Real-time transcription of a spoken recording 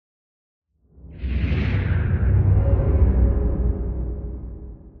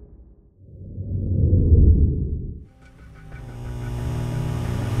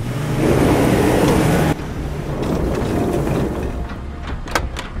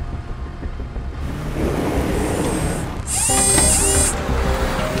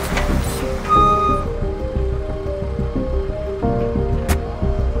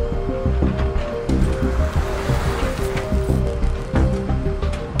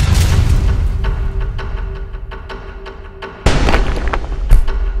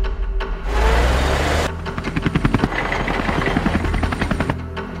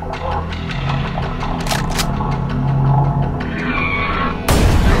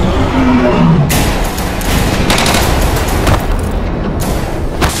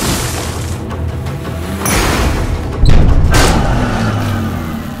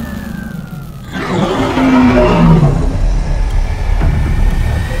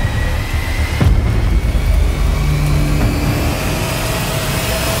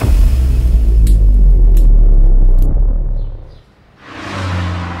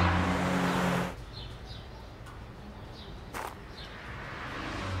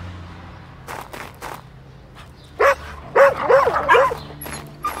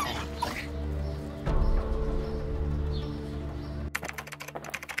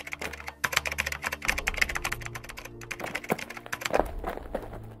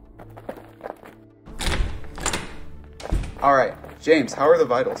Alright, James, how are the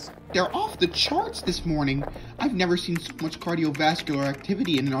vitals? They're off the charts this morning. I've never seen so much cardiovascular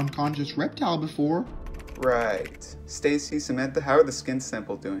activity in an unconscious reptile before. Right. Stacy, Samantha, how are the skin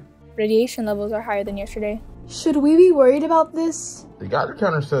samples doing? Radiation levels are higher than yesterday. Should we be worried about this? The Geiger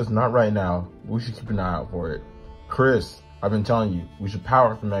counter says not right now. We should keep an eye out for it. Chris, I've been telling you, we should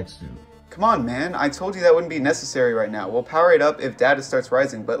power up the mech suit. Come on, man. I told you that wouldn't be necessary right now. We'll power it up if data starts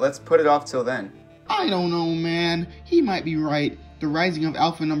rising, but let's put it off till then. I don't know, man. He might be right. The rising of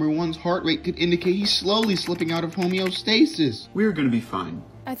Alpha number 1's heart rate could indicate he's slowly slipping out of homeostasis. We're gonna be fine.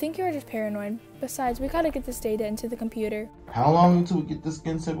 I think you're just paranoid. Besides, we gotta get this data into the computer. How long until we get the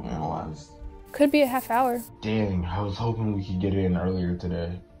skin sample analyzed? Could be a half hour. Dang, I was hoping we could get it in earlier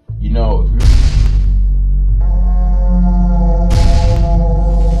today. You know, if we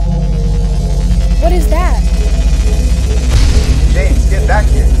What is that? James, get back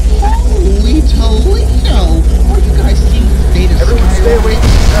here. Holy Toledo! Are you guys seeing the data? Everyone stay away from the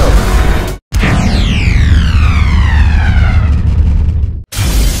snow.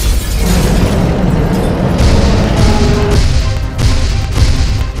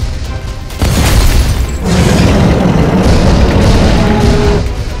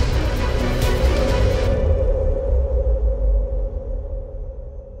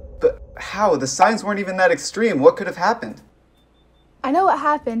 How? The signs weren't even that extreme. What could have happened? I know what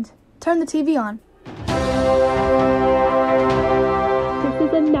happened. Turn the TV on. This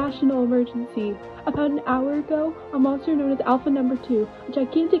is a national emergency. About an hour ago, a monster known as Alpha number 2, a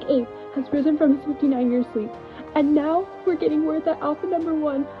gigantic ape, has risen from his 59-year sleep. And now, we're getting word that Alpha number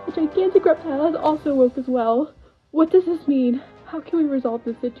 1, a gigantic reptile, has also woke as well. What does this mean? How can we resolve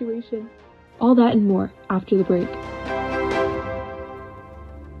this situation? All that and more after the break.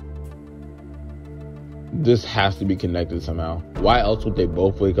 This has to be connected somehow. Why else would they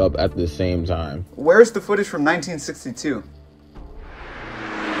both wake up at the same time? Where's the footage from 1962?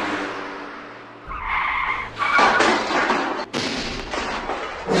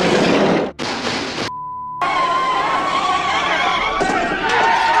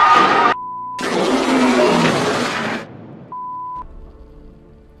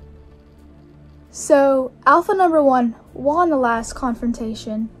 So, Alpha number 1 won the last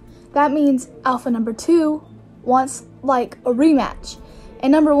confrontation. That means Alpha number 2 wants, like, a rematch,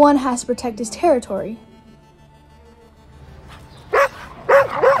 and number 1 has to protect his territory.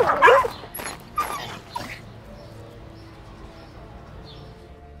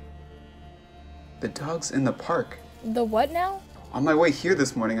 The dog's in the park. The what now? On my way here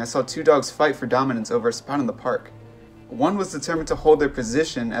this morning, I saw 2 dogs fight for dominance over a spot in the park. One was determined to hold their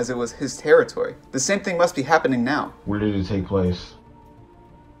position as it was his territory. The same thing must be happening now. Where did it take place?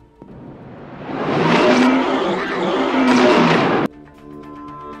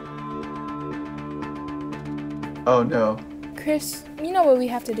 Oh no. Chris, you know what we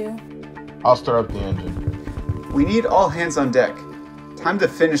have to do. I'll start up the engine. We need all hands on deck. Time to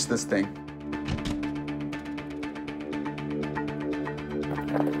finish this thing.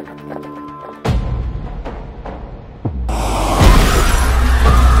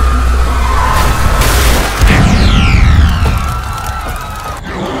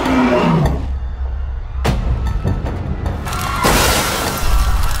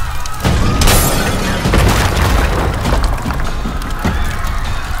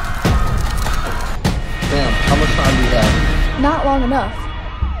 Not long enough.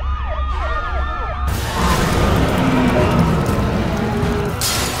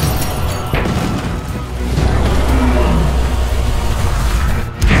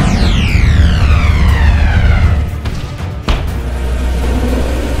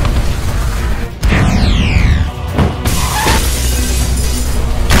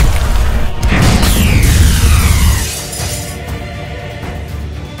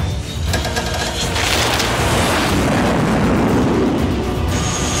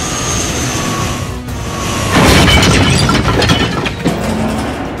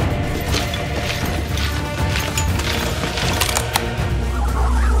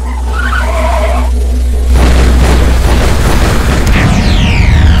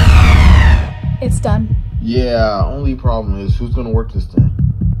 It's done. Yeah, only problem is who's gonna work this thing?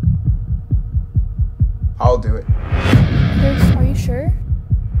 I'll do it. Chris, are you sure?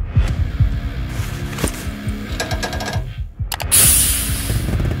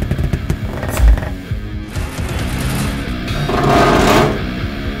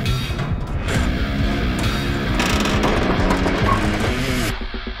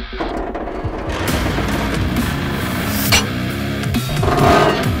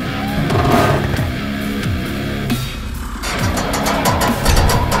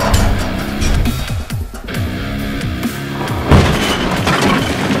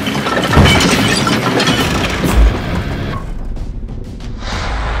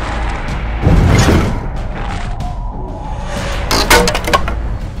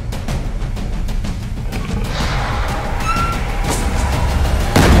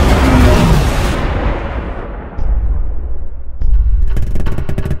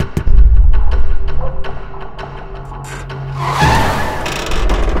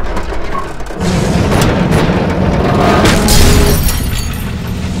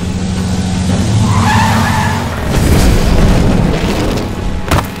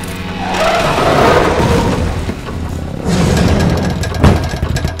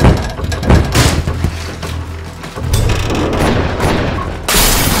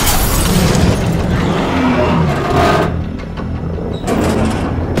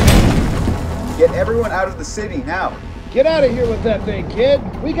 city now. Get out of here with that thing, kid.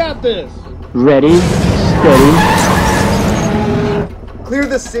 We got this. Ready, steady. Clear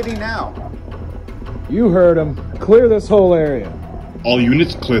the city now. You heard him. Clear this whole area. All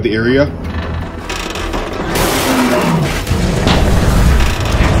units, clear the area.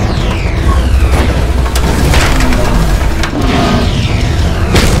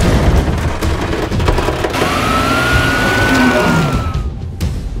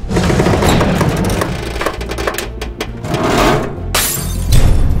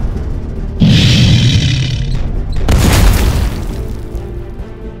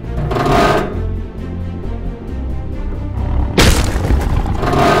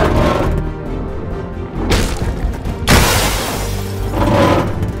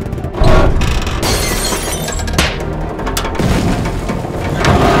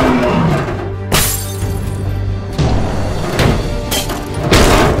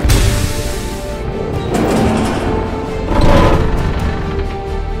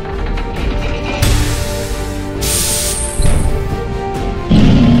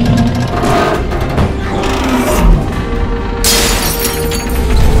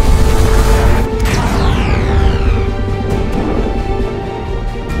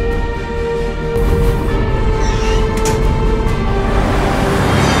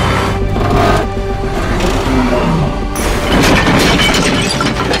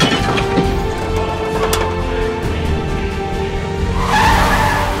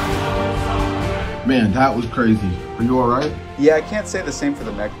 Man, that was crazy. Are you alright? Yeah, I can't say the same for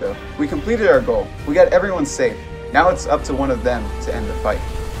the mech though. We completed our goal. We got everyone safe. Now it's up to one of them to end the fight.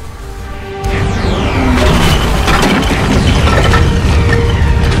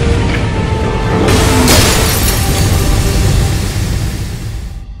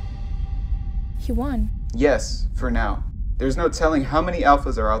 He won. Yes, for now. There's no telling how many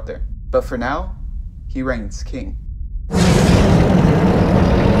alphas are out there. But for now, he reigns king.